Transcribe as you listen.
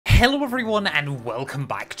Hello everyone and welcome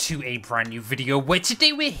back to a brand new video where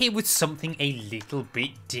today we're here with something a little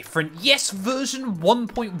bit different. Yes, version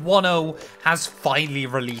 1.10 has finally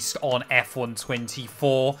released on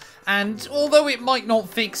F124, and although it might not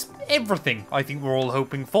fix everything I think we're all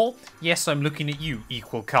hoping for, yes, I'm looking at you,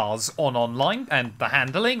 Equal Cars, on online, and the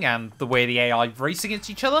handling and the way the AI race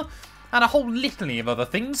against each other, and a whole litany of other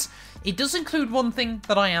things. It does include one thing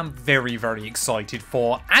that I am very, very excited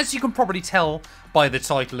for. As you can probably tell by the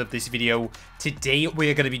title of this video, today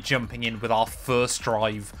we're going to be jumping in with our first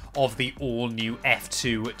drive of the all-new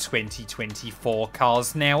F2 2024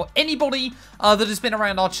 cars. Now, anybody that has been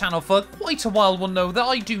around our channel for quite a while will know that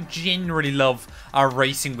I do generally love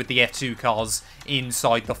racing with the F2 cars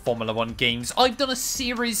inside the Formula 1 games. I've done a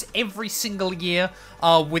series every single year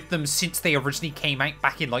with them since they originally came out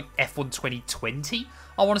back in like F1 2020.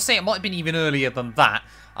 I want to say it might have been even earlier than that.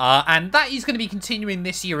 And that is going to be continuing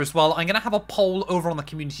this year as well. I'm going to have a poll over on the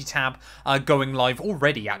community tab going live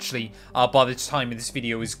already, actually, by the time this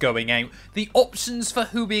video is going out. The options for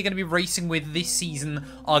who we're going to be racing with this season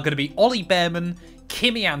are going to be Ollie Behrman,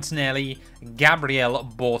 Kimi Antonelli, Gabriele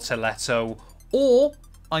Bortoleto, or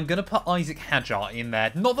I'm going to put Isaac Hadjar in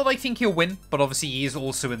there. Not that I think he'll win, but obviously he is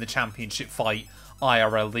also in the championship fight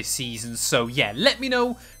IRL this season. So yeah, let me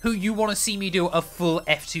know who you want to see me do a full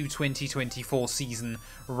F2 2024 season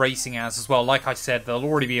racing as well. Like I said, there'll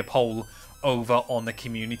already be a poll over on the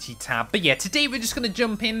community tab. But yeah, today we're just going to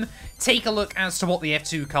jump in, take a look as to what the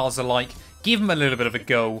F2 cars are like, give them a little bit of a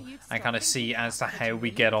go, and kind of see as to how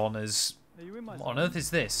we get on as... What on earth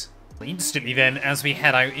is this? Instantly then, as we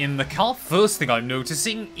head out in the car, first thing I'm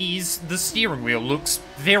noticing is the steering wheel looks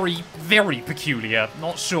very, very peculiar.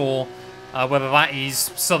 Not sure whether that is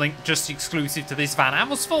something just exclusive to this Van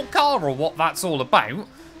Amersfoort car or what that's all about.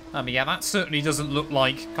 Yeah, that certainly doesn't look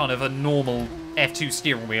like kind of a normal F2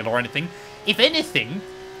 steering wheel or anything. If anything,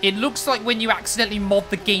 it looks like when you accidentally mod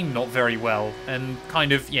the game not very well and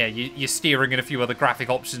kind of, yeah, your steering and a few other graphic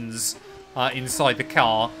options inside the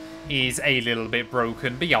car is a little bit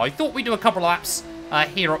broken. But yeah, I thought we'd do a couple of laps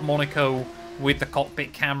here at Monaco with the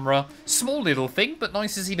cockpit camera. Small little thing, but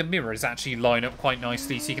nice to see the mirrors actually line up quite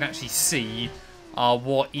nicely so you can actually see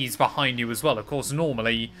what is behind you as well. Of course,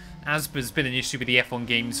 normally, as has been an issue with the F1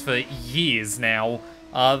 games for years now,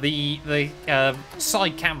 the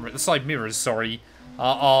side mirrors, sorry,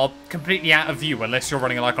 are completely out of view unless you're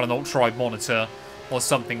running like on an ultra-wide monitor or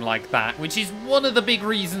something like that, which is one of the big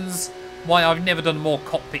reasons why I've never done more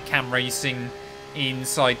cockpit cam racing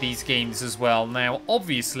inside these games as well. Now,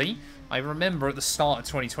 obviously, I remember at the start of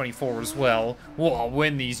 2024 as well,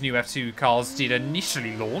 when these new F2 cars did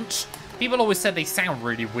initially launch, people always said they sound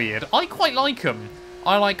really weird. I quite like them.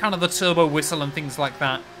 I like kind of the turbo whistle and things like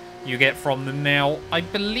that you get from them. Now, I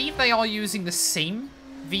believe they are using the same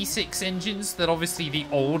V6 engines that obviously the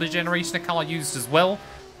older generation of car used as well.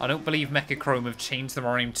 I don't believe Mechachrome have changed them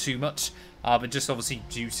around too much, but just obviously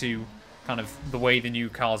due to kind of the way the new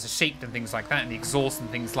cars are shaped and things like that, and the exhaust and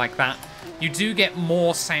things like that, you do get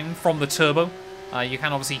more sound from the turbo. You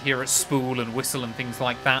can obviously hear it spool and whistle and things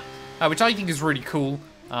like that, which I think is really cool,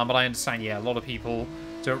 but I understand, yeah, a lot of people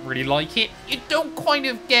don't really like it. You don't kind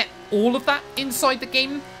of get all of that inside the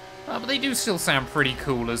game, but they do still sound pretty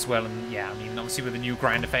cool as well. And yeah, I mean, obviously with the new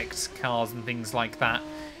ground effects cars and things like that,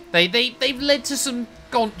 they've led to some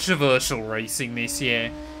controversial racing this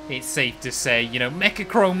year, it's safe to say. You know,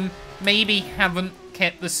 Mechachrome maybe haven't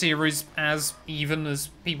kept the series as even as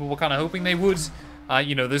people were kind of hoping they would.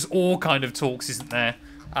 You know, there's all kind of talks, isn't there,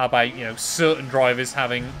 about, you know, certain drivers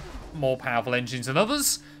having more powerful engines than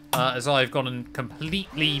others, as I've gone and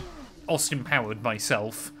completely Austin-powered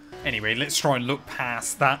myself. Anyway, let's try and look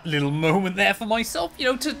past that little moment there for myself. You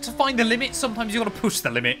know, to find the limit, sometimes you've got to push the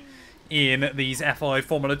limit in these F1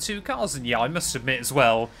 Formula 2 cars. And yeah, I must admit as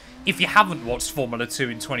well, if you haven't watched Formula 2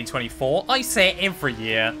 in 2024, I say it every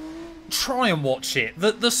year, try and watch it.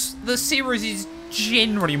 The series is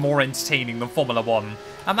generally more entertaining than Formula 1,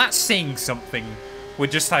 and that's saying something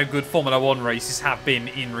with just how good Formula 1 races have been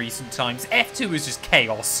in recent times. F2 is just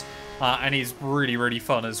chaos, and is really, really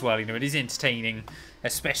fun as well. You know, it is entertaining,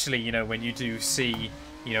 especially, you know, when you do see,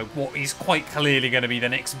 you know, what is quite clearly going to be the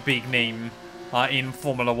next big name in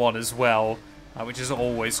Formula 1 as well, which is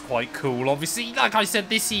always quite cool. Obviously, like I said,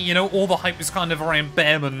 this year, you know, all the hype was kind of around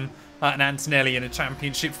Behrman and Antonelli in a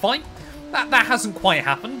championship fight. That hasn't quite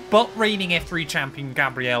happened, but reigning F3 champion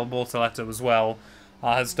Gabriele Bortoleto as well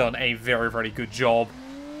has done a very, very good job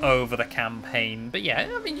over the campaign. But yeah,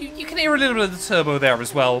 I mean, you can hear a little bit of the turbo there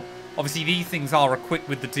as well. Obviously, these things are equipped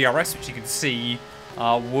with the DRS, which you can see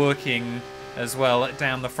working as well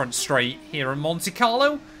down the front straight here in Monte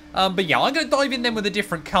Carlo. But yeah, I'm going to dive in then with a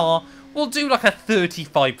different car. we'll do like a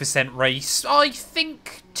 35% race. I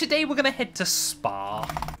think today we're going to head to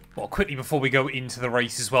Spa. Well, quickly before we go into the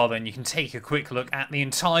race as well, then you can take a quick look at the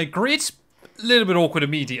entire grid. A little bit awkward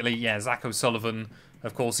immediately. Yeah, Zach O'Sullivan,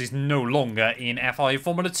 of course, is no longer in FIA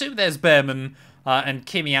Formula 2. There's Behrman and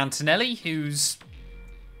Kimi Antonelli, who's...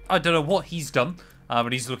 I don't know what he's done,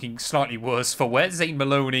 but he's looking slightly worse for wear. Zane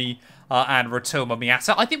Maloney and Rotoma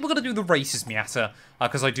Miata. I think we're going to do the races Miata,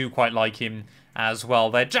 because I do quite like him as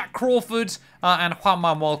well. There, Jack Crawford and Juan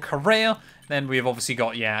Manuel Correa. Then we've obviously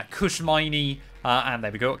got, yeah, Kush Miney, and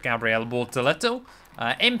there we go, Gabriel Bortoletto.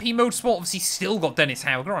 MP Motorsport obviously still got Dennis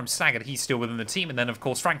Hauger. I'm staggered he's still within the team. And then, of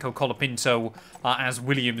course, Franco Colapinto as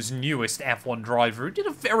Williams' newest F1 driver, who did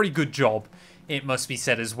a very good job, it must be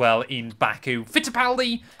said as well, in Baku.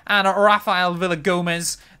 Fittipaldi and Rafael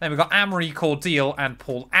Villagomez. Then we've got Amory Cordial and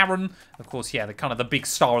Paul Aaron. Of course, yeah, the kind of the big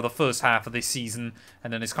star of the first half of this season.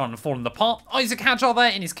 And then it's kind of fallen apart. Isaac Hadjar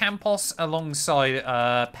there in his Campos alongside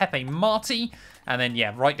Pepe Marti. And then,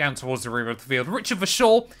 yeah, right down towards the rear of the field, Richard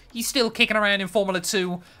Verschoor, he's still kicking around in Formula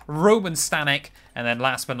 2. Roman Stanek. And then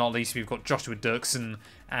last but not least, we've got Joshua Dirksen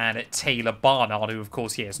and Taylor Barnard, who, of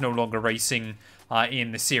course, yeah, is no longer racing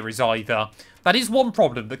in the series either. That is one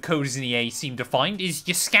problem that coders in EA seem to find, is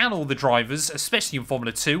you scan all the drivers, especially in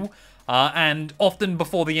Formula 2, and often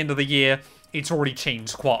before the end of the year, it's already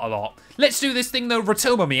changed quite a lot. Let's do this thing though,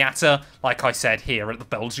 Rotoma Miata, like I said, here at the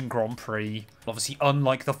Belgian Grand Prix. Obviously,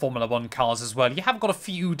 unlike the Formula 1 cars as well, you have got a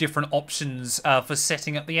few different options for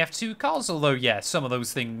setting up the F2 cars, although, yeah, some of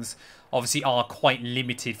those things obviously are quite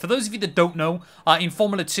limited. For those of you that don't know, in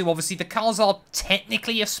Formula 2, obviously, the cars are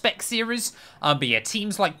technically a spec series, but yeah,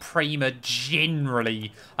 teams like Prema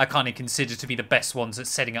generally are kind of considered to be the best ones at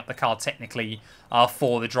setting up the car technically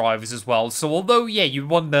for the drivers as well. So although, yeah, you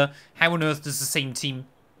wonder how on earth does the same team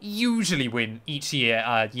usually win each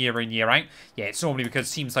year, year in, year out. Yeah, it's normally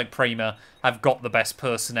because teams like Prema have got the best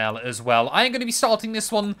personnel as well. I am going to be starting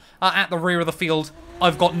this one at the rear of the field.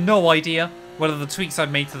 I've got no idea whether the tweaks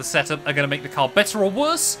I've made to the setup are going to make the car better or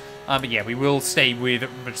worse. But yeah, we will stay with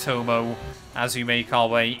Ratomo as we make our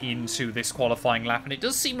way into this qualifying lap. And it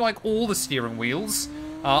does seem like all the steering wheels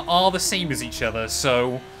are the same as each other.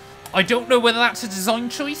 So I don't know whether that's a design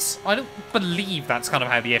choice. I don't believe that's kind of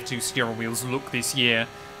how the F2 steering wheels look this year.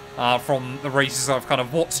 From the races I've kind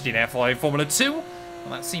of watched in F1 Formula 2. Well,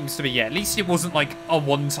 that seems to be, yeah, at least it wasn't like a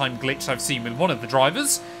one-time glitch I've seen with one of the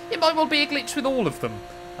drivers. It might well be a glitch with all of them.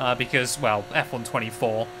 Because, well,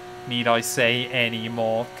 F124, need I say any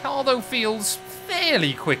more. Car, though, feels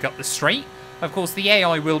fairly quick up the straight. Of course, the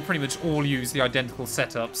AI will pretty much all use the identical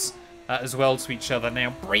setups as well to each other.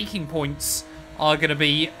 Now, braking points are going to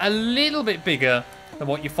be a little bit bigger than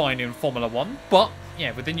what you find in Formula 1. But,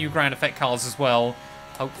 yeah, with the new ground effect cars as well,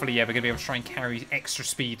 hopefully, yeah, we're going to be able to try and carry extra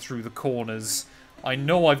speed through the corners. I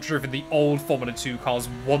know I've driven the old Formula 2 cars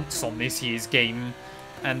once on this year's game,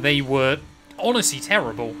 and they were honestly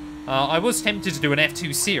terrible. I was tempted to do an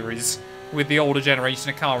F2 series with the older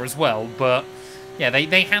generation of car as well, but yeah,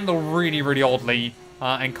 they handle really, really oddly,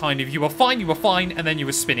 and kind of, you were fine, and then you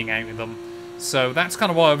were spinning out of them. So that's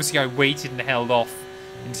kind of why, obviously, I waited and held off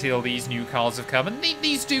until these new cars have come, and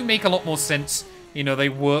these do make a lot more sense. You know, they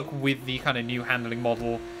work with the kind of new handling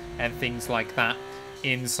model and things like that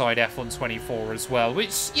inside F124 as well,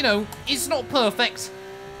 which, you know, is not perfect,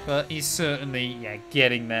 but is certainly, yeah,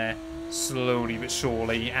 getting there slowly but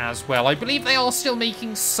surely as well. I believe they are still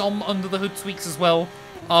making some under-the-hood tweaks as well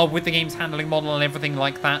with the game's handling model and everything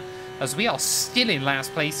like that, as we are still in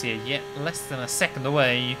last place here, yet less than a second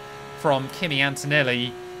away from Kimi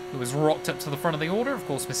Antonelli, who was rocked up to the front of the order. Of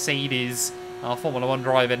course, Mercedes, our Formula 1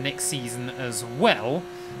 driver next season as well.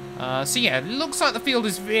 So yeah, it looks like the field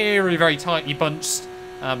is very, very tightly bunched.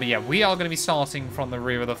 But yeah, we are going to be starting from the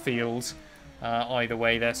rear of the field either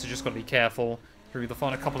way there, so just got to be careful through the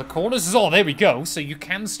final couple of corners. Oh, there we go. So you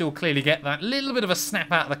can still clearly get that little bit of a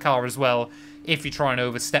snap out of the car as well if you try and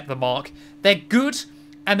overstep the mark. They're good,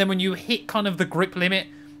 and then when you hit kind of the grip limit,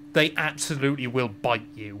 they absolutely will bite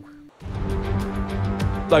you.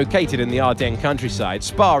 Located in the Ardennes countryside,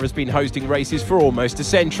 Spa has been hosting races for almost a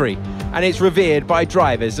century, and it's revered by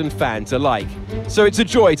drivers and fans alike. So it's a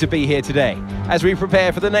joy to be here today, as we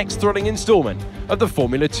prepare for the next thrilling instalment of the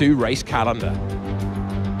Formula 2 race calendar.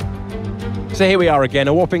 So here we are again,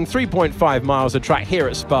 a whopping 3.5 miles of track here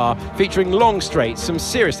at Spa, featuring long straights, some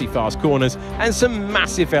seriously fast corners, and some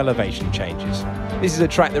massive elevation changes. This is a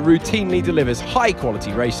track that routinely delivers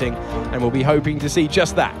high-quality racing, and we'll be hoping to see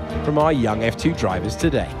just that from our young F2 drivers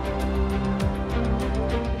today.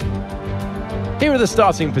 Here are the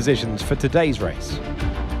starting positions for today's race.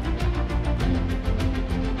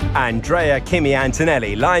 Andrea Kimi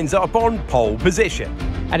Antonelli lines up on pole position.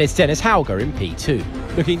 and it's Dennis Hauger in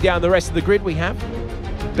P2. Looking down the rest of the grid, we have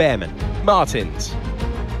Behrman, Martins,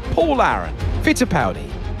 Paul Aaron, Fittipaldi,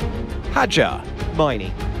 Hajar,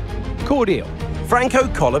 Miney, Cordial, Franco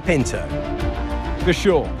Colapinto,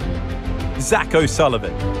 Vachon, Zach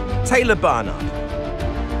O'Sullivan, Taylor Barnard,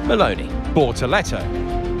 Maloney, Bortoletto,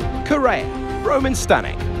 Correa, Roman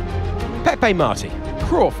Stanek, Pepe Marti,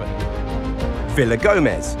 Crawford, Villa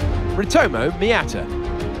Gomez, Ritomo Miata.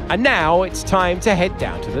 And now it's time to head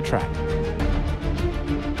down to the track.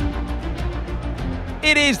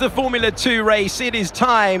 It is the Formula 2 race. It is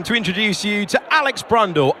time to introduce you to Alex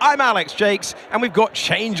Brundle. I'm Alex Jakes, and we've got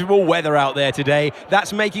changeable weather out there today.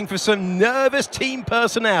 That's making for some nervous team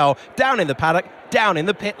personnel down in the paddock, down in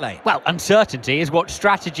the pit lane. Well, uncertainty is what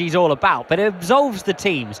strategy is all about, but it absolves the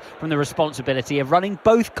teams from the responsibility of running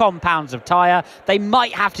both compounds of tyre. They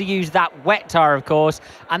might have to use that wet tyre, of course,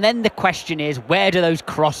 and then the question is, where do those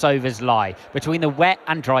crossovers lie between the wet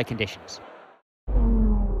and dry conditions?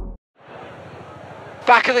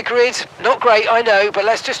 Back of the grid, not great, I know, but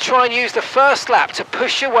let's just try and use the first lap to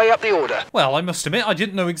push your way up the order. Well, I must admit, I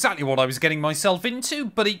didn't know exactly what I was getting myself into,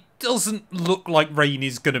 but it doesn't look like rain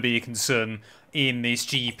is going to be a concern in this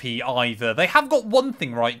GP either. They have got one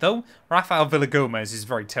thing right, though. Rafael Villagomez is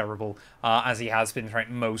very terrible, as he has been throughout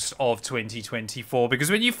most of 2024, because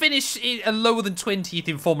when you finish lower than 20th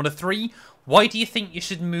in Formula 3, why do you think you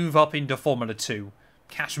should move up into Formula 2?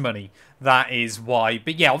 Cash money, that is why.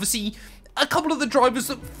 But yeah, obviously, a couple of the drivers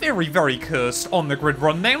look very, very cursed on the grid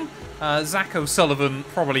rundown. Zach O'Sullivan,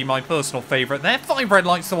 probably my personal favourite there. 5 red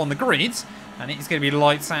lights though on the grid, and it's going to be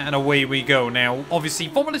lights out and away we go. Now, obviously,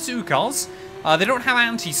 Formula 2 cars, they don't have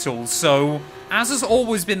anti-stalls, so as has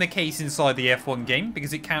always been the case inside the F1 game,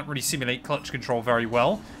 because it can't really simulate clutch control very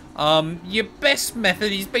well, your best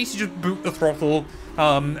method is basically just boot the throttle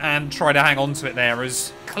and try to hang on to it there,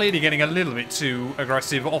 as clearly getting a little bit too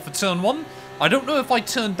aggressive off of turn 1. I don't know if I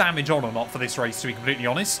turned damage on or not for this race, to be completely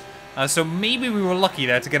honest. So maybe we were lucky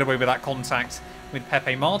there to get away with that contact with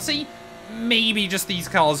Pepe Marti. Maybe just these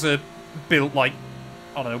cars are built like,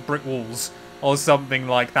 I don't know, brick walls or something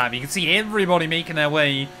like that. But you can see everybody making their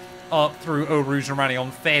way up through Eau Rouge and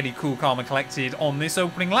Rallye fairly cool, calm and collected on this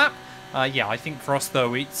opening lap. Yeah, I think for us,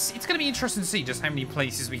 though, it's going to be interesting to see just how many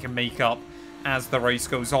places we can make up as the race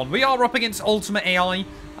goes on. We are up against Ultimate AI,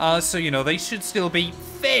 so, you know, they should still be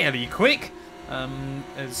fairly quick.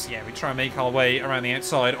 As, yeah, we try and make our way around the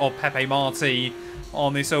outside of Pepe Marti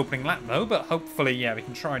on this opening lap, though. But hopefully, yeah, we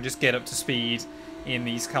can try and just get up to speed in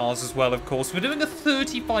these cars as well, of course. We're doing a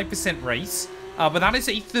 35% race, but that is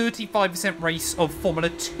a 35% race of Formula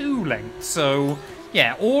 2 length. So,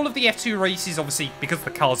 yeah, all of the F2 races, obviously, because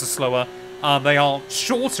the cars are slower, they are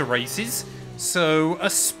shorter races. So, a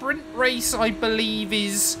sprint race, I believe,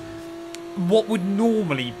 is what would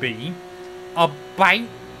normally be about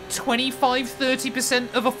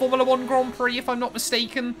 25-30% of a Formula 1 Grand Prix, if I'm not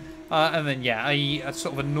mistaken. And then, yeah, a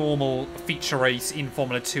sort of a normal feature race in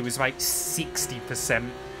Formula 2 is about 60%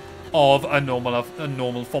 of a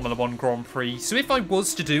normal Formula 1 Grand Prix. So if I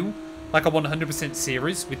was to do like a 100%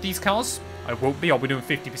 series with these cars, I won't be. I'll be doing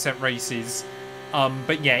 50% races.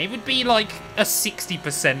 But yeah, it would be like a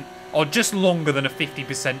 60% or just longer than a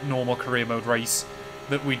 50% normal career mode race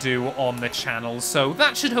that we do on the channel. So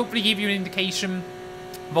that should hopefully give you an indication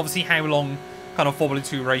of obviously how long kind of Formula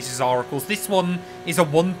 2 races are. Of course, this one is a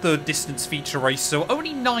 1/3 distance feature race, so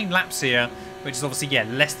only 9 laps here, which is obviously, yeah,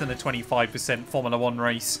 less than a 25% Formula 1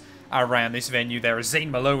 race around this venue. There is Zane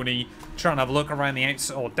Maloney trying to have a look around the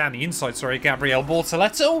outside, or down the inside, sorry, Gabriel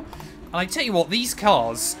Bortoletto. And I tell you what, these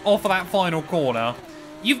cars, off of that final corner,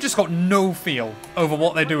 you've just got no feel over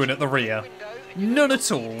what they're doing at the rear. None at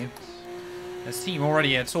all. This team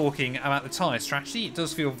already talking about the tyre strategy. It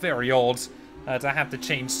does feel very odd to have to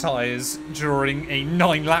change tyres during a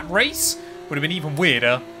 9-lap race. Would have been even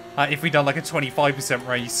weirder if we'd done like a 25%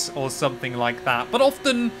 race or something like that. But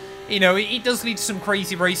often, you know, it does lead to some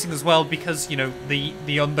crazy racing as well, because, you know,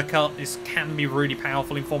 the undercut can be really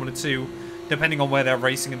powerful in Formula 2, depending on where they're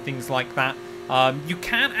racing and things like that. You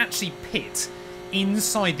can actually pit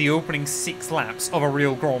inside the opening 6 laps of a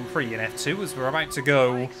real Grand Prix in F2, as we're about to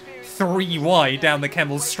go 3 wide down the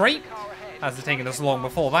Kemmel Straight, as they're taking us long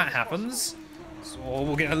before that happens. So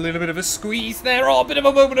we'll get a little bit of a squeeze there. Oh, a bit of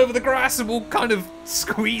a moment over the grass, and we'll kind of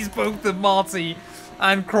squeeze both of Marti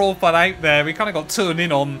and Crawford out there. We kind of got turned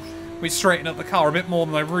in on, which straightened up the car a bit more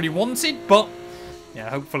than I really wanted. But, yeah,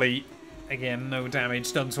 hopefully, again, no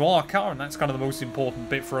damage done to our car. And that's kind of the most important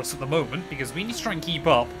bit for us at the moment, because we need to try and keep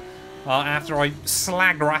up. After I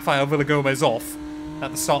slag Rafael Villagomez off at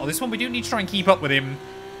the start of this one, we do need to try and keep up with him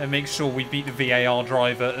and make sure we beat the VAR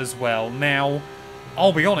driver as well. Now,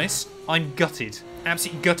 I'll be honest, I'm gutted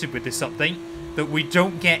absolutely gutted with this update that we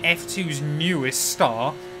don't get F2's newest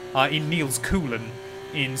star in Niels Coolen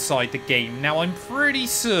inside the game. Now, I'm pretty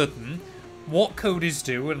certain what coders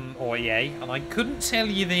do, or EA, and I couldn't tell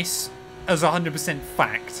you this as 100%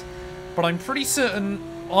 fact, but I'm pretty certain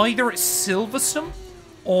either at Silverstone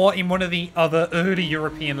or in one of the other early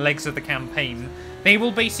European legs of the campaign, they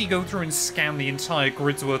will basically go through and scan the entire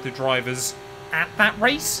grid's worth of drivers at that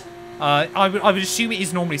race. I would assume it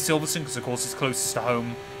is normally Silverstone because, of course, it's closest to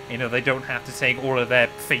home. You know, they don't have to take all of their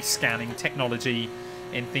face scanning technology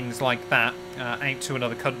and things like that out to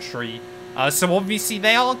another country. So obviously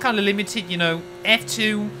they are kind of limited, you know.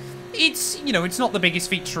 F2, it's, you know, it's not the biggest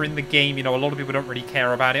feature in the game. You know, a lot of people don't really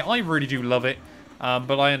care about it. I really do love it.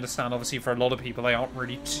 But I understand, obviously, for a lot of people, they aren't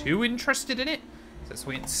really too interested in it. So let's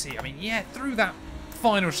wait and see. I mean, yeah, through that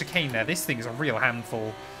final chicane there, this thing is a real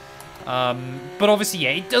handful. But obviously,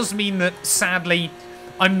 yeah, it does mean that, sadly,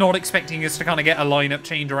 I'm not expecting us to kind of get a lineup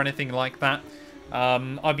change or anything like that.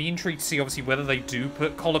 I'd be intrigued to see, obviously, whether they do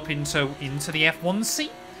put Colapinto into the F1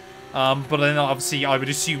 seat. But then, obviously, I would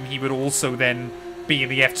assume he would also then be in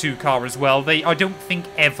the F2 car as well. I don't think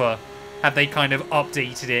ever have they kind of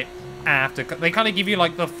updated it after. They kind of give you,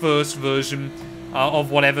 like, the first version of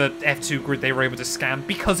whatever F2 grid they were able to scan,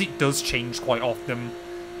 because it does change quite often,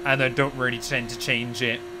 and they don't really tend to change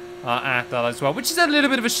it after that as well, which is a little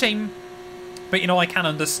bit of a shame. But, you know, I can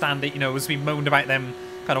understand it, you know, as we moaned about them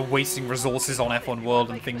kind of wasting resources on F1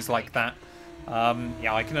 World and things like that.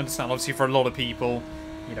 Yeah, I can understand, obviously, for a lot of people,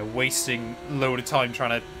 you know, wasting a load of time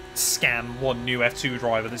trying to scan one new F2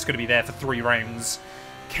 driver that's going to be there for 3 rounds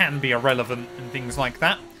can be irrelevant and things like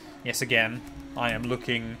that. Yes, again, I am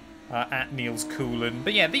looking at Niels Coolen.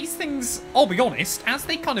 But yeah, these things, I'll be honest, as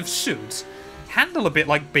they kind of should, handle a bit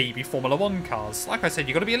like baby Formula 1 cars. Like I said,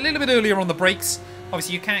 you've got to be a little bit earlier on the brakes.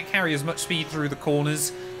 Obviously, you can't carry as much speed through the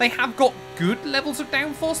corners. They have got good levels of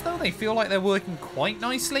downforce, though. They feel like they're working quite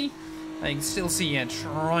nicely. I can still see, yeah,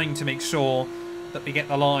 trying to make sure that we get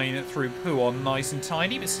the line through Puon nice and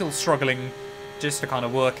tidy, but still struggling just to kind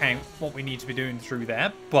of work out what we need to be doing through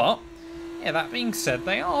there. But yeah, that being said,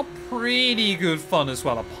 they are pretty good fun as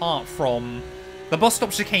well, apart from the bus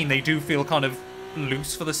stop chicane. They do feel kind of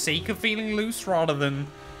loose for the sake of feeling loose, rather than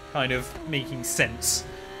kind of making sense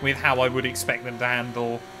with how I would expect them to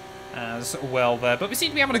handle as well there. But we seem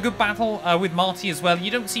to be having a good battle with Marty as well.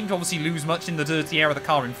 You don't seem to obviously lose much in the dirty air of the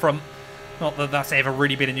car in front. Not that that's ever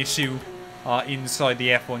really been an issue inside the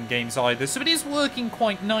F1 games either. So it is working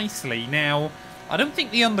quite nicely. Now, I don't think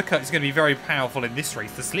the undercut is going to be very powerful in this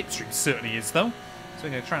race. The slipstream certainly is, though. So we're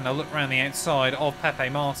going to try and look around the outside of Pepe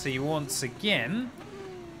Marti once again.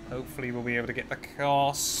 Hopefully we'll be able to get the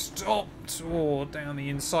car stopped, or down the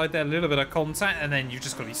inside there. A little bit of contact, and then you've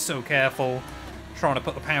just got to be so careful trying to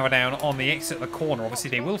put the power down on the exit of the corner. Obviously,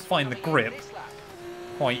 they will find the grip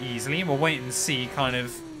quite easily, and we'll wait and see, kind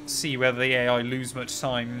of see whether the AI lose much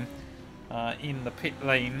time in the pit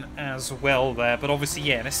lane as well there. But obviously,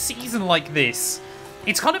 yeah, in a season like this,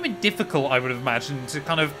 it's kind of been difficult, I would imagine, to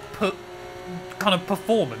kind of put kind of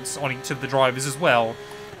performance on each of the drivers as well.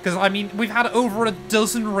 Because, I mean, we've had over a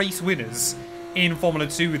dozen race winners in Formula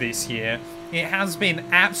 2 this year. It has been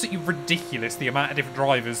absolutely ridiculous, the amount of different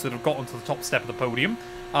drivers that have got onto the top step of the podium.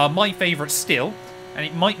 My favourite still, and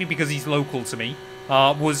it might be because he's local to me,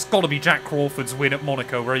 was got to be Jack Crawford's win at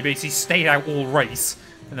Monaco, where he basically stayed out all race,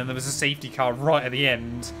 and then there was a safety car right at the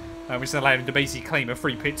end, which allowed him to basically claim a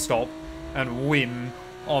free pit stop and win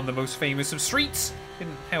on the most famous of streets.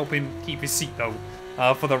 Didn't help him keep his seat, though,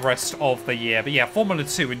 for the rest of the year. But yeah, Formula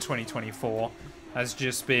 2 in 2024 has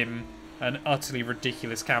just been an utterly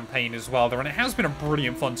ridiculous campaign as well there, and it has been a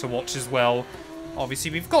brilliant fun to watch as well.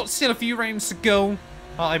 Obviously, we've got still a few rounds to go.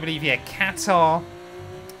 I believe, yeah, Qatar,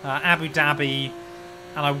 Abu Dhabi,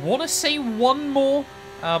 and I want to say one more,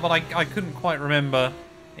 but I couldn't quite remember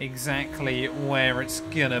exactly where it's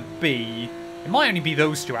gonna be. It might only be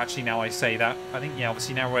those two, actually, now I say that. I think, yeah,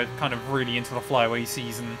 obviously now we're kind of really into the flyaway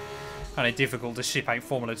season. Kind of difficult to ship out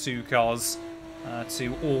Formula 2 cars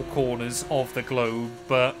to all corners of the globe.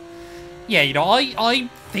 But, yeah, you know, I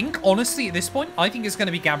think, honestly, at this point, I think it's going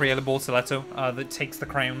to be Gabriele Bortoleto that takes the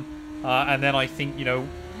crown. And then I think, you know,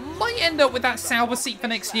 might end up with that Sauber seat for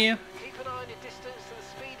next year. Keep an eye on your distance to the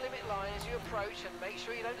speed limit line as you approach, and make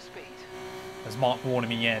sure you don't speed. As Mark warned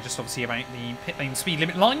me, yeah, just obviously about the pit lane speed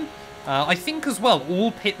limit line. I think as well,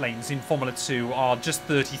 all pit lanes in Formula 2 are just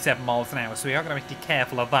 37 miles an hour, so we are going to have to be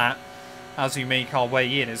careful of that as we make our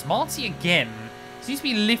way in. As Marty again seems to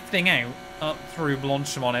be lifting out up through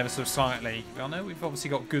Blanchimont ever so slightly. I know we've obviously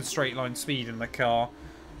got good straight line speed in the car,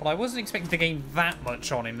 but I wasn't expecting to gain that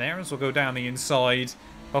much on him there, as we'll go down the inside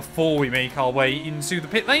before we make our way into the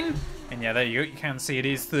pit lane. And yeah, there you go. You can see it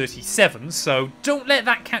is 37. So don't let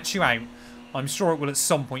that catch you out. I'm sure it will at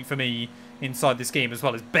some point for me inside this game, as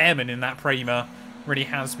well as Behrman in that Prema really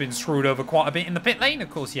has been screwed over quite a bit in the pit lane. Of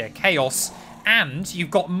course, yeah, chaos. And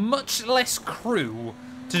you've got much less crew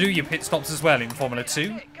to do your pit stops as well in Formula 2.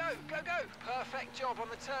 Go, go, go. Perfect job on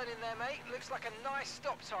the turn in there, mate. Looks like a nice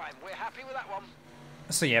stop time. We're happy with that one.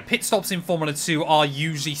 So yeah, pit stops in Formula 2 are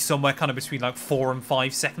usually somewhere kind of between like 4 and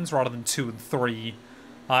 5 seconds rather than 2 and 3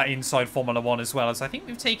 inside Formula 1 as well. So I think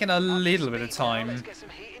we've taken a little bit of time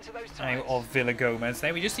out of Villagomez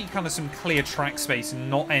there. We just need kind of some clear track space and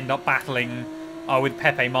not end up battling with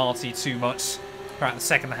Pepe Marti too much throughout the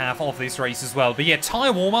second half of this race as well. But yeah,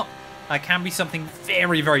 tyre warm-up can be something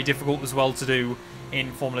very, very difficult as well to do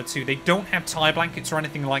in Formula 2. They don't have tyre blankets or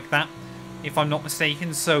anything like that, if I'm not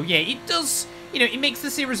mistaken. So yeah, it does, you know, it makes the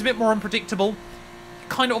series a bit more unpredictable.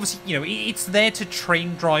 Kind of obviously, you know, it's there to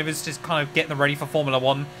train drivers to kind of get them ready for Formula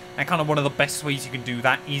 1. And kind of one of the best ways you can do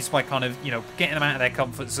that is by kind of, you know, getting them out of their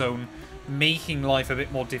comfort zone, making life a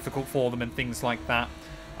bit more difficult for them and things like that.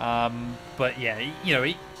 But yeah, you know,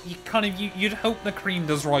 you'd hope the cream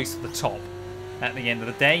does rise to the top at the end of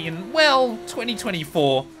the day. And well,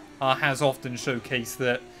 2024 has often showcased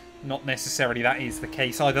that not necessarily that is the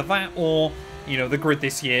case. Either that or, you know, the grid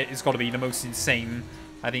this year has got to be the most insane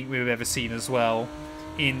I think we've ever seen as well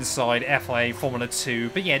inside FIA Formula 2.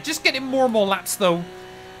 But yeah, just getting more and more laps though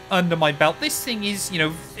under my belt. This thing is, you know,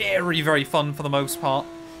 very, very fun for the most part.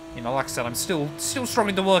 You know, like I said, I'm still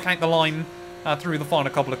struggling to work out the line through the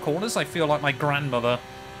final couple of corners. I feel like my grandmother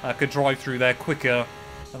could drive through there quicker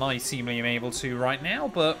than I seemingly am able to right now.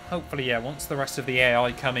 But hopefully, yeah, once the rest of the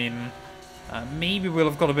AI come in, maybe we'll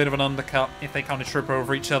have got a bit of an undercut if they kind of trip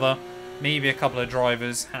over each other. Maybe a couple of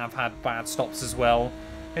drivers have had bad stops as well.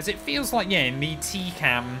 As it feels like, yeah, in the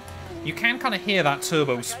T-Cam, you can kind of hear that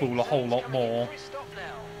turbo spool a whole lot more.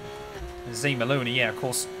 Zane Maloney, yeah, of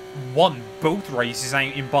course, won both races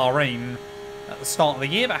out in Bahrain at the start of the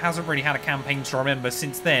year, but hasn't really had a campaign to remember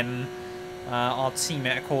since then. Our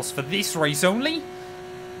teammate, of course, for this race only.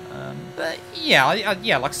 But yeah,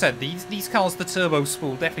 yeah, like I said, these cars, the turbo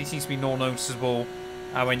spool definitely seems to be more noticeable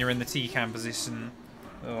when you're in the T-Cam position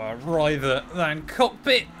rather than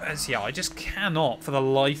cockpit. As yeah, I just cannot, for the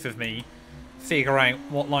life of me, figure out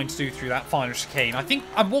what line to do through that final chicane. I think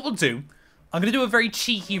what we'll do, I'm going to do a very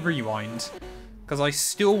cheeky rewind, because I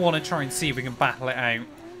still want to try and see if we can battle it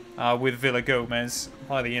out with Villagomez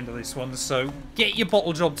by the end of this one. So get your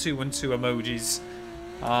bottle job 212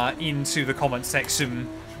 emojis into the comment section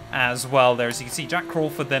as well there. As you can see, Jack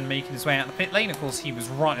Crawford then making his way out the pit lane. Of course, he was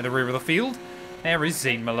right at the rear of the field. There is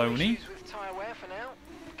Zane Maloney.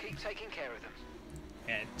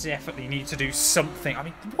 Yeah, definitely need to do something. I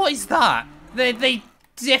mean, what is that? They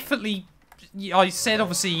definitely... I said,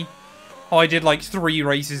 obviously, I did like 3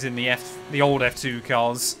 races in the old F2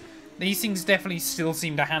 cars. These things definitely still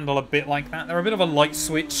seem to handle a bit like that. They're a bit of a light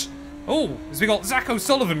switch. Oh, as we got Zach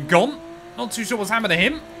O'Sullivan gone. Not too sure what's happened to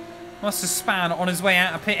him. Must have span on his way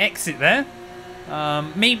out of pit exit there.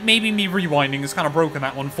 Maybe me rewinding has kind of broken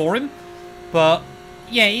that one for him. But...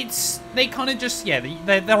 yeah, they kind of just, yeah,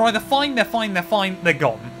 they're either fine, they're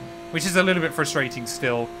gone. Which is a little bit frustrating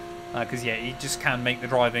still. Because, yeah, it just can make the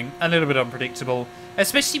driving a little bit unpredictable.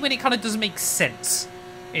 Especially when it kind of doesn't make sense,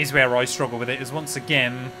 is where I struggle with it. As once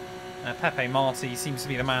again, Pepe Marti seems to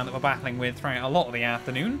be the man that we're battling with throughout a lot of the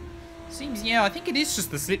afternoon. Seems, yeah, I think it is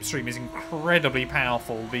just the slipstream is incredibly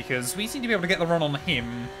powerful. Because we seem to be able to get the run on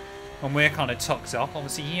him when we're kind of tucked up.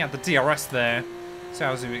 Obviously, he had the DRS there. So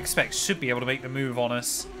as we would expect, should be able to make the move on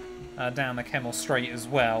us down the Kemmel Straight as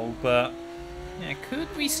well. But yeah, could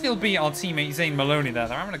we still beat our teammate Zane Maloney there?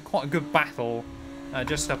 They're having quite a good battle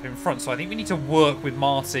just up in front. So I think we need to work with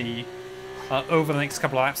Marty over the next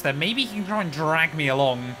couple of laps there. Maybe he can try and drag me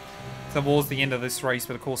along towards the end of this race.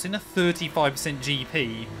 But of course, in a 35% GP,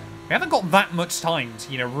 we haven't got that much time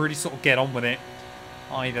to, you know, really sort of get on with it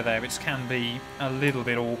either there, which can be a little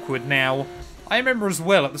bit awkward. Now, I remember as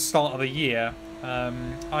well at the start of the year,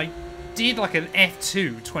 I did like an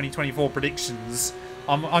F2 2024 predictions.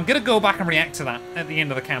 I'm going to go back and react to that at the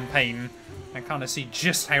end of the campaign and kind of see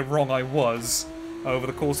just how wrong I was over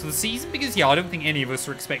the course of the season. Because, yeah, I don't think any of us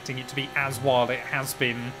were expecting it to be as wild as it has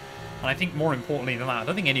been. And I think more importantly than that, I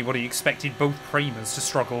don't think anybody expected both Premas to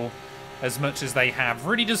struggle as much as they have.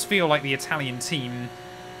 Really does feel like the Italian team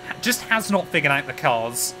just has not figured out the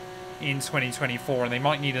cars in 2024. And they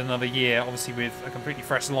might need another year, obviously, with a completely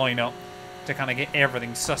fresh lineup to kind of get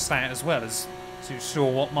everything sussed out, as well as to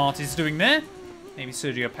sure what Marty's doing there. Maybe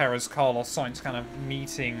Sergio Perez, Carlos Sainz kind of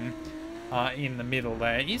meeting in the middle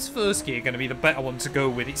there. Is first gear going to be the better one to go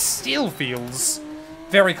with? It still feels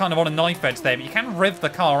very kind of on a knife edge there, but you can rev the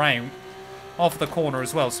car out off the corner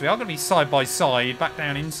as well. So we are going to be side by side, back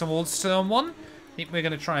down in towards turn 1. I think we're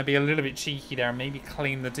going to try and be a little bit cheeky there and maybe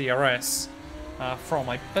claim the DRS from,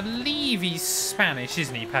 I believe he's Spanish,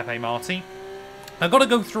 isn't he, Pepe Marti? I've got to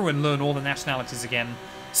go through and learn all the nationalities again.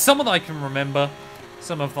 Some of them I can remember,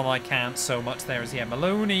 some of them I can't so much. There is, yeah,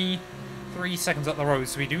 Maloney, 3 seconds up the road,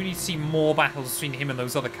 so we do need to see more battles between him and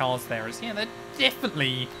those other cars there. Yeah, they're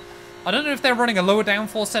definitely... I don't know if they're running a lower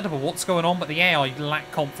downforce setup or what's going on, but the AI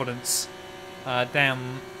lack confidence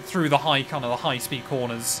down through the high-speed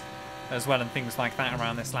corners as well and things like that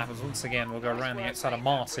around this lap. As once again, we'll go around the outside of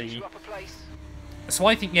Marty. So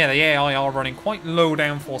I think, yeah, the AI are running quite low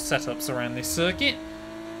downforce setups around this circuit.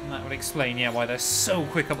 And that would explain, yeah, why they're so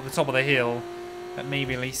quick up at the top of the hill, but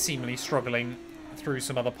maybe seemingly struggling through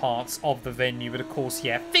some other parts of the venue. But of course,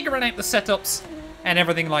 yeah, figuring out the setups and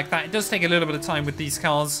everything like that, it does take a little bit of time with these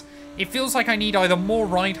cars. It feels like I need either more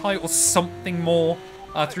ride height or something more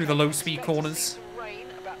through the low-speed corners.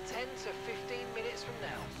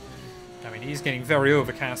 I mean, it is getting very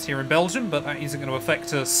overcast here in Belgium, but that isn't going to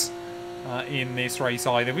affect us in this race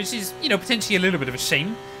either, which is, you know, potentially a little bit of a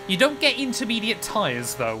shame. You don't get intermediate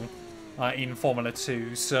tyres, though, in Formula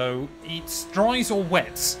 2, so it's dries or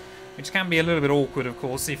wets, which can be a little bit awkward, of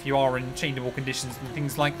course, if you are in changeable conditions and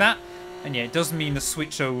things like that. And yeah, it does mean the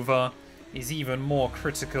switch over is even more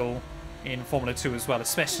critical in Formula 2 as well,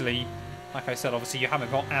 especially, like I said, obviously you haven't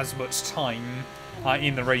got as much time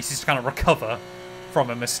in the races to kind of recover from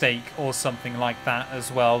a mistake or something like that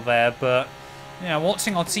as well there. But yeah,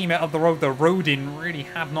 watching our teammate up the road, the Rodin, really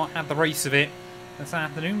have not had the race of it this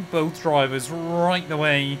afternoon. Both drivers right the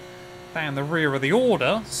way down the rear of the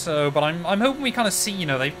order. So, but I'm hoping we kind of see, you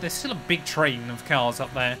know, there's still a big train of cars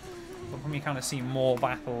up there. But when we kind of see more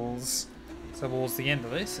battles towards the end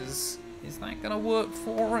of this, is that going to work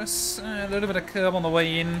for us? A little bit of curb on the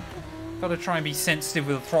way in. Got to try and be sensitive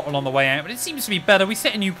with the throttle on the way out, but it seems to be better. We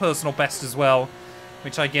set a new personal best as well,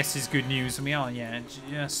 which I guess is good news. And we are, yeah,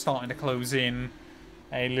 just starting to close in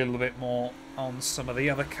a little bit more on some of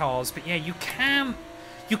the other cars. But yeah, you can't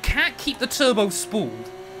keep the turbo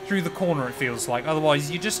spooled through the corner, it feels like.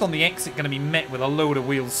 Otherwise, you're just on the exit going to be met with a load of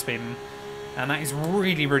wheel spin. And that is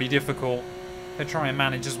really, really difficult to try and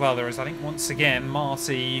manage as well. There is, I think, once again,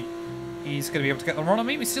 Marty is going to be able to get the run on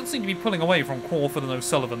me. We still seem to be pulling away from Crawford and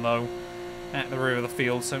O'Sullivan, though, at the rear of the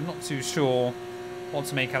field. So I'm not too sure what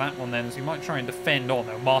to make of that one then. So we might try and defend. Oh,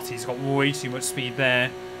 no, Marty's got way too much speed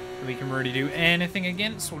there that we can really do anything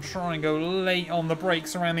against. We'll try and go late on the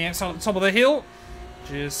brakes around the outside at the top of the hill.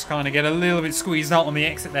 Just kind of get a little bit squeezed out on the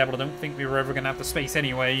exit there, but I don't think we were ever going to have the space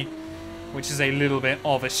anyway, which is a little bit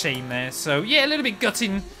of a shame there. So, yeah, a little bit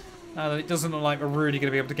gutting that it doesn't look like we're really going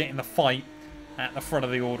to be able to get in the fight at the front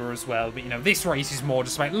of the order as well. But, you know, this race is more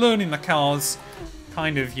just about learning the cars,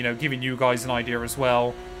 kind of, you know, giving you guys an idea as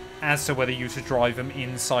well as to whether you should drive them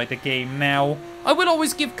inside the game. Now, I will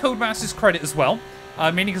always give Codemasters credit as well,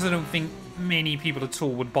 mainly because I don't think many people at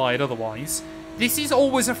all would buy it otherwise. This is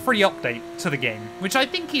always a free update to the game, which I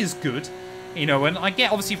think is good, you know, and I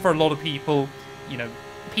get, obviously, for a lot of people, you know,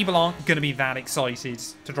 people aren't going to be that excited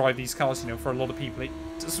to drive these cars, you know, for a lot of people it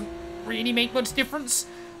doesn't really make much difference.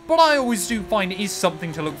 But I always do find it is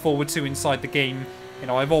something to look forward to inside the game. You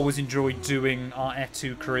know, I've always enjoyed doing our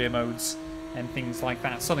F2 career modes and things like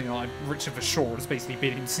that. Something that Richard Verschoor has basically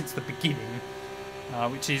been in since the beginning,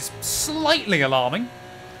 which is slightly alarming.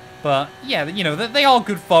 But yeah, you know, they are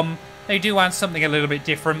good fun. They do add something a little bit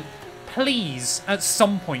different. Please, at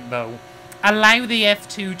some point though, allow the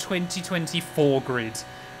F2 2024 grid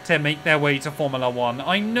to make their way to Formula 1.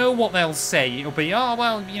 I know what they'll say. It'll be, oh,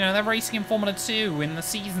 well, you know, they're racing in Formula 2 when the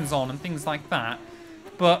season's on and things like that.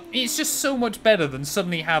 But it's just so much better than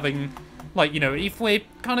suddenly having, like, you know, if we're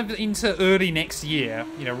kind of into early next year,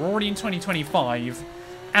 you know, we're already in 2025,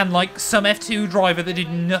 and, like, some F2 driver that did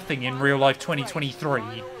nothing in real life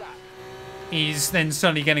 2023 is then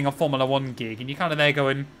suddenly getting a Formula 1 gig, and you're kind of there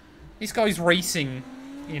going, this guy's racing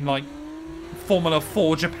in, like, Formula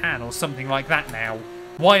 4 Japan or something like that now.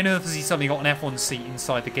 Why on earth has he suddenly got an F1 seat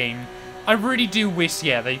inside the game? I really do wish,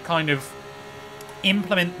 yeah, they kind of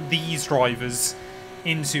implement these drivers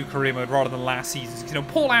into career mode rather than last season's. You know,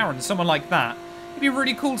 Paul Aaron, someone like that, it'd be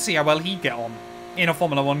really cool to see how well he'd get on in a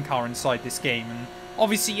Formula 1 car inside this game. And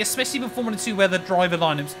obviously, especially with Formula 2 where the driver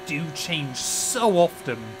lineups do change so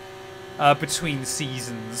often between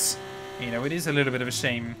seasons, you know, it is a little bit of a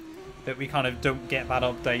shame that we kind of don't get that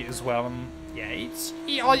update as well. And yeah,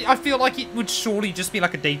 I feel like it would surely just be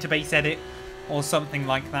like a database edit or something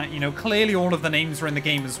like that. You know, clearly all of the names are in the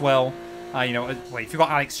game as well. You know, wait, if you've got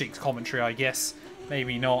Alex Jake's commentary, I guess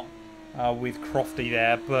maybe not with Crofty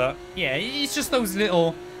there. But yeah, it's just those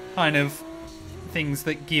little kind of things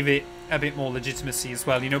that give it a bit more legitimacy as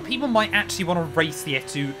well. You know, people might actually want to race the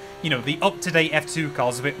F2, you know, the up-to-date F2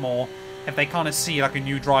 cars a bit more if they kind of see like a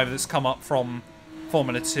new driver that's come up from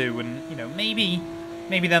Formula 2, and, you know, maybe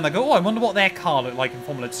then they go, oh, I wonder what their car looked like in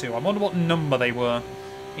Formula 2. I wonder what number they were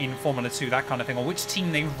in Formula 2, that kind of thing, or which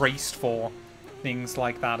team they raced for, things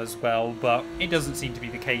like that as well. But it doesn't seem to be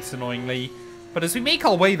the case, annoyingly. But as we make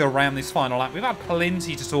our way, though, around this final lap, we've had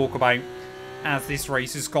plenty to talk about as this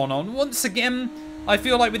race has gone on. Once again, I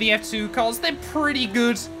feel like with the F2 cars, they're pretty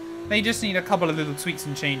good. They just need a couple of little tweaks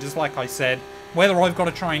and changes, like I said. Whether I've got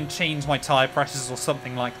to try and change my tyre pressures or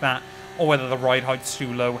something like that, or whether the ride height's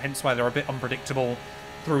too low, hence why they're a bit unpredictable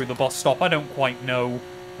through the bus stop, I don't quite know.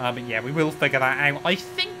 But yeah, we will figure that out. I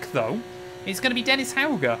think, though, it's going to be Dennis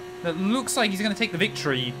Hauger that looks like he's going to take the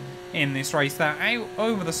victory in this race. That out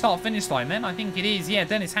over the start-finish line then, I think it is, yeah,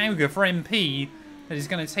 Dennis Hauger for MP that is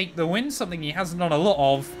going to take the win, something he hasn't done a lot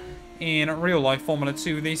of in real-life Formula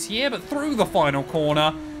 2 this year. But through the final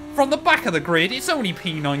corner, from the back of the grid, it's only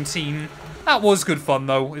P19. That was good fun,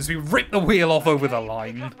 though, as we rip the wheel off over the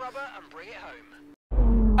line.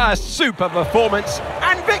 A super performance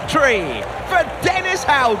and victory for Dennis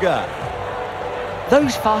Hauger.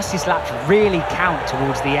 Those fastest laps really count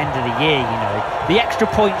towards the end of the year, you know. The extra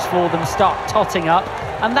points for them start totting up,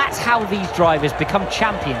 and that's how these drivers become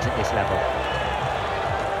champions at this level.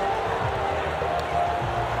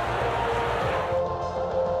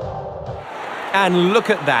 And look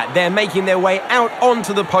at that, they're making their way out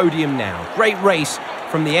onto the podium now. Great race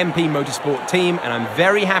from the MP Motorsport team, and I'm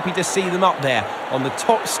very happy to see them up there on the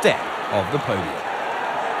top step of the podium.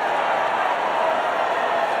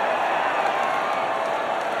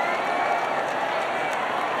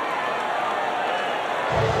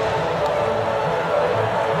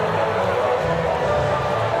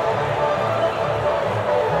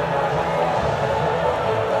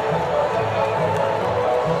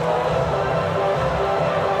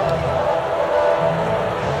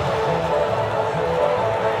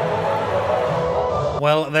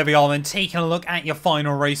 Well, there we are then, taking a look at your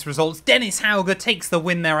final race results. Dennis Hauger takes the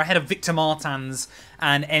win there ahead of Victor Martins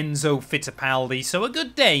and Enzo Fittipaldi. So a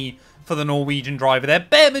good day for the Norwegian driver there.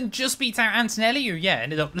 Behrman just beat out Antonelli, who, yeah,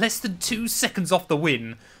 ended up less than 2 seconds off the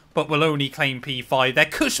win, but will only claim P5 there.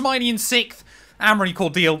 Kushmini in 6th. Amory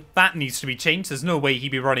Cordial, that needs to be changed. There's no way he'd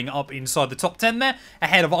be running up inside the top 10 there.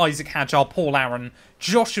 Ahead of Isaac Hadjar, Paul Aaron,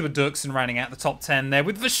 Joshua Dirksen rounding out the top 10 there.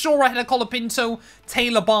 With Vashora ahead of Colapinto,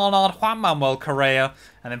 Taylor Barnard, Juan Manuel Correa.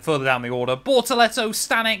 And then further down the order, Bortoletto,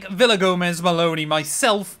 Stanek, Villagomez, Maloney,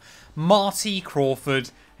 myself, Marty Crawford.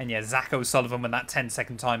 And yeah, Zach O'Sullivan with that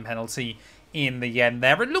 10-second time penalty in the end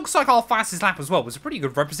there. It looks like our fastest lap as well was a pretty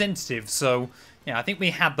good representative. So yeah, I think we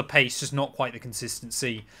had the pace, just not quite the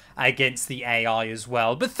consistency against the AI as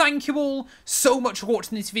well. But thank you all so much for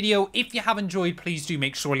watching this video. If you have enjoyed, please do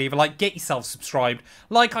make sure to leave a like, get yourself subscribed.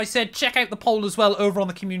 Like I said, check out the poll as well over on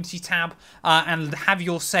the community tab and have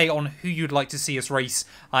your say on who you'd like to see us race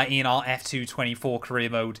in our F224 career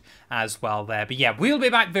mode as well there. But yeah, we'll be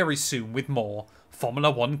back very soon with more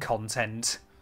Formula 1 content.